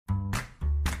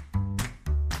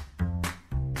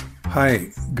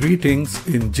Hi, greetings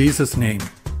in Jesus' name.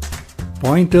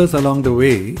 Pointers along the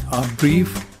way are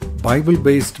brief, Bible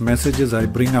based messages I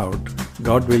bring out,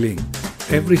 God willing,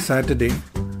 every Saturday,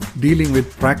 dealing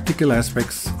with practical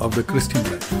aspects of the Christian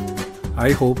life.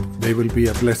 I hope they will be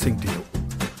a blessing to you.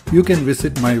 You can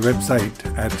visit my website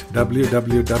at www.c-n-c.org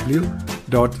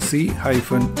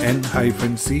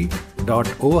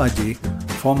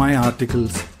for my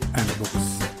articles and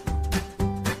books.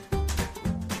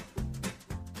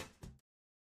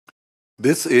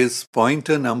 This is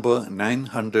pointer number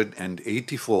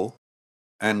 984,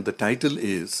 and the title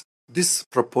is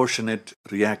Disproportionate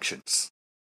Reactions.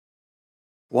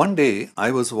 One day I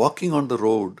was walking on the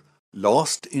road,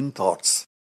 lost in thoughts,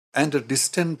 and a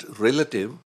distant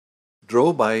relative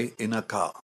drove by in a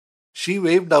car. She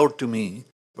waved out to me,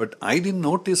 but I didn't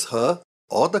notice her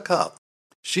or the car.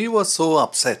 She was so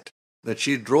upset that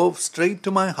she drove straight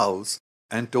to my house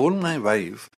and told my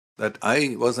wife that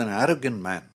I was an arrogant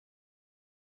man.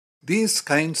 These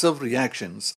kinds of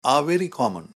reactions are very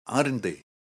common, aren't they?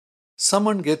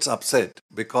 Someone gets upset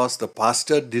because the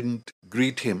pastor didn't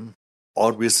greet him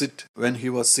or visit when he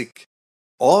was sick,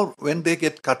 or when they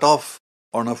get cut off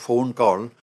on a phone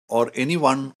call, or any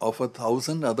one of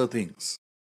 1,000 other things.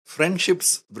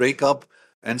 Friendships break up,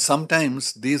 and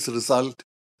sometimes these result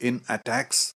in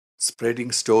attacks,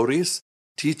 spreading stories,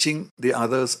 teaching the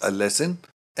others a lesson,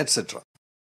 etc.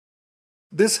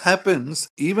 This happens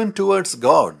even towards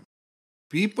God.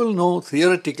 People know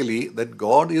theoretically that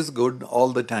God is good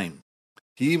all the time.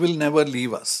 He will never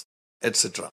leave us,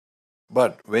 etc.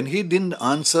 But when He didn't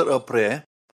answer a prayer,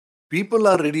 people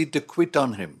are ready to quit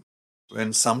on Him.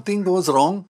 When something goes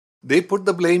wrong, they put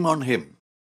the blame on Him.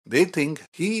 They think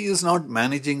He is not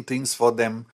managing things for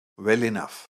them well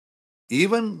enough.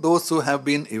 Even those who have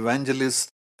been evangelists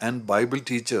and Bible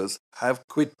teachers have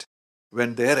quit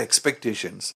when their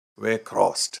expectations were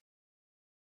crossed.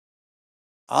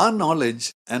 Our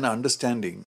knowledge and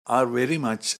understanding are very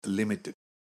much limited.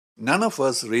 None of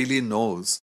us really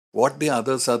knows what the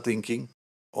others are thinking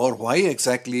or why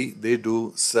exactly they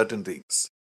do certain things.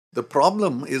 The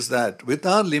problem is that with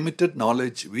our limited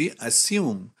knowledge, we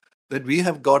assume that we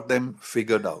have got them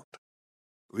figured out.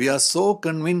 We are so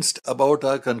convinced about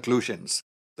our conclusions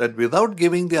that without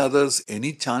giving the others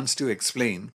any chance to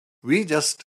explain, we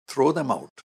just throw them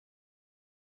out.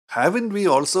 Haven't we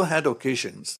also had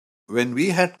occasions when we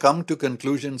had come to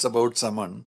conclusions about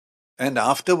someone, and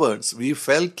afterwards we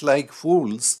felt like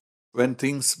fools when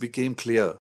things became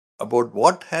clear about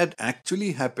what had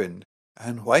actually happened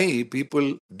and why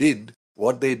people did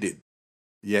what they did?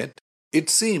 Yet, it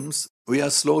seems we are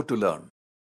slow to learn.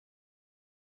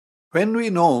 When we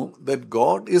know that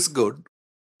God is good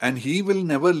and He will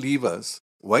never leave us,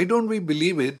 why don't we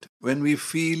believe it when we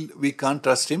feel we can't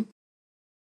trust Him?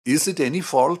 Is it any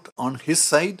fault on His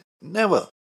side? Never.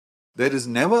 There is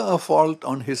never a fault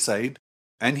on His side,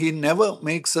 and He never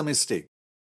makes a mistake.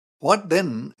 What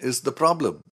then is the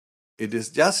problem? It is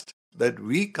just that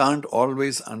we can't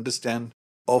always understand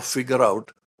or figure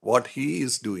out what He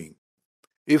is doing.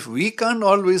 If we can't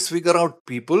always figure out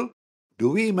people, do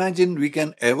we imagine we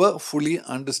can ever fully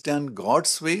understand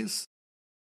God's ways?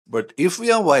 But if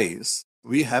we are wise,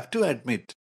 we have to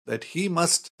admit that He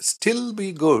must still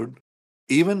be good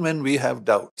even when we have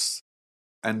doubts.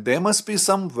 And there must be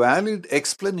some valid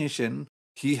explanation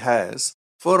He has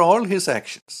for all His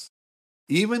actions.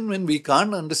 Even when we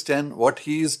can't understand what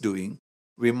He is doing,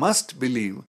 we must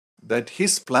believe that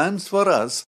His plans for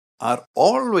us are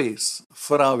always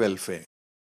for our welfare.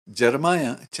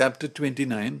 Jeremiah chapter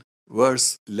 29,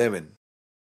 verse 11.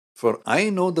 For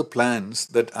I know the plans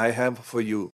that I have for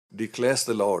you, declares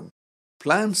the Lord,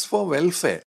 plans for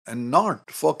welfare and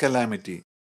not for calamity,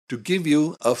 to give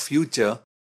you a future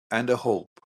and a hope.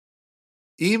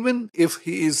 Even if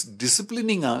He is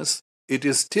disciplining us, it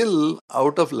is still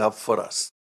out of love for us.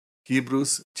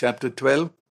 Hebrews chapter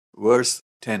 12, verse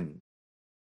 10.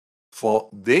 For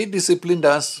they disciplined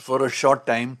us for a short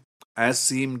time as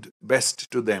seemed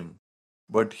best to them,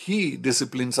 but He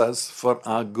disciplines us for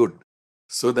our good,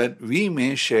 so that we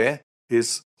may share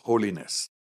His holiness.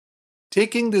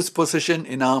 Taking this position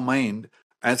in our mind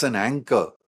as an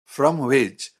anchor from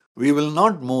which we will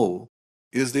not move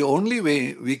is the only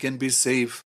way we can be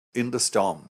safe in the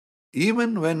storm,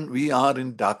 even when we are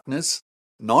in darkness,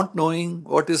 not knowing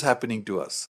what is happening to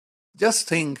us. Just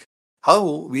think how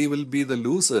we will be the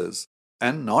losers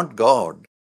and not God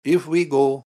if we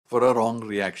go for a wrong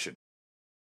reaction.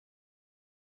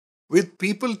 With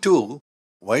people too,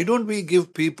 why don't we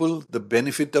give people the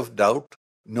benefit of doubt,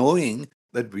 knowing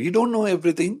that we don't know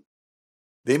everything?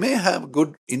 They may have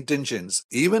good intentions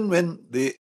even when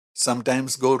they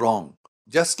sometimes go wrong,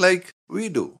 just like we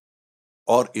do.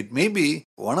 Or it may be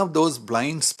one of those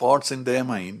blind spots in their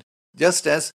mind, just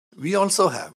as we also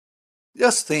have.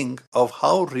 Just think of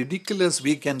how ridiculous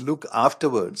we can look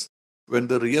afterwards when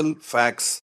the real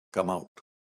facts come out.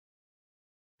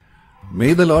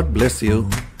 May the Lord bless you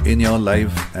in your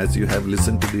life as you have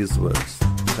listened to these words.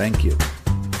 Thank you.